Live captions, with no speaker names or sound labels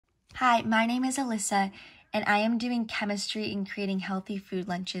Hi, my name is Alyssa, and I am doing chemistry in creating healthy food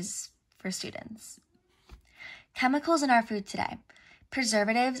lunches for students. Chemicals in our food today.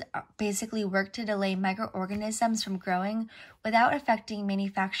 Preservatives basically work to delay microorganisms from growing without affecting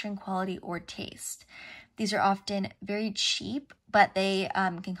manufacturing quality or taste. These are often very cheap, but they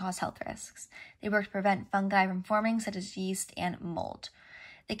can cause health risks. They work to prevent fungi from forming, such as yeast and mold.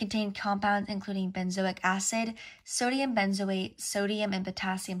 They contain compounds including benzoic acid, sodium benzoate, sodium and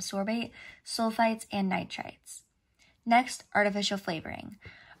potassium sorbate, sulfites, and nitrites. Next, artificial flavoring.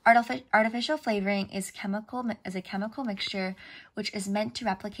 Artificial flavoring is a chemical mixture which is meant to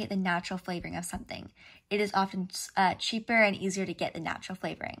replicate the natural flavoring of something. It is often cheaper and easier to get the natural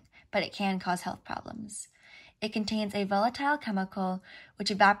flavoring, but it can cause health problems. It contains a volatile chemical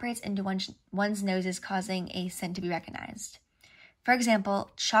which evaporates into one's noses, causing a scent to be recognized. For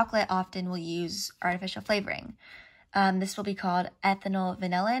example, chocolate often will use artificial flavoring. This will be called ethyl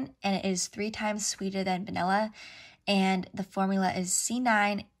vanillin, and it is 3 times sweeter than vanilla, and the formula is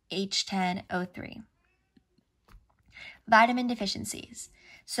C9H10O3. Vitamin deficiencies.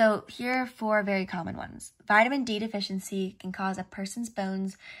 So here are 4 very common ones. Vitamin D deficiency can cause a person's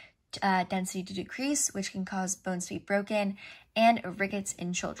bones density to decrease, which can cause bones to be broken, and rickets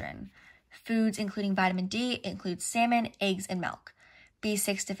in children. Foods including vitamin D include salmon, eggs, and milk.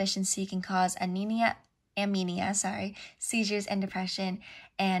 B6 deficiency can cause anemia, seizures, and depression,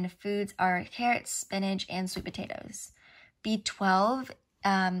 and foods are carrots, spinach, and sweet potatoes. B12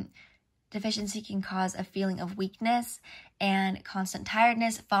 deficiency can cause a feeling of weakness and constant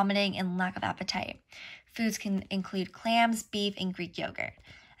tiredness, vomiting, and lack of appetite. Foods can include clams, beef, and Greek yogurt.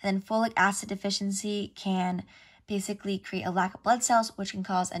 And then folic acid deficiency can basically create a lack of blood cells, which can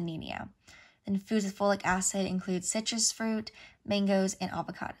cause anemia. Then foods with folic acid include citrus fruit, mangoes, and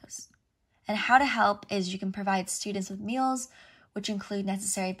avocados. And how to help is you can provide students with meals which include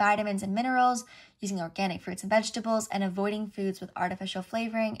necessary vitamins and minerals, using organic fruits and vegetables, and avoiding foods with artificial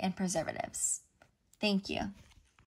flavoring and preservatives. Thank you.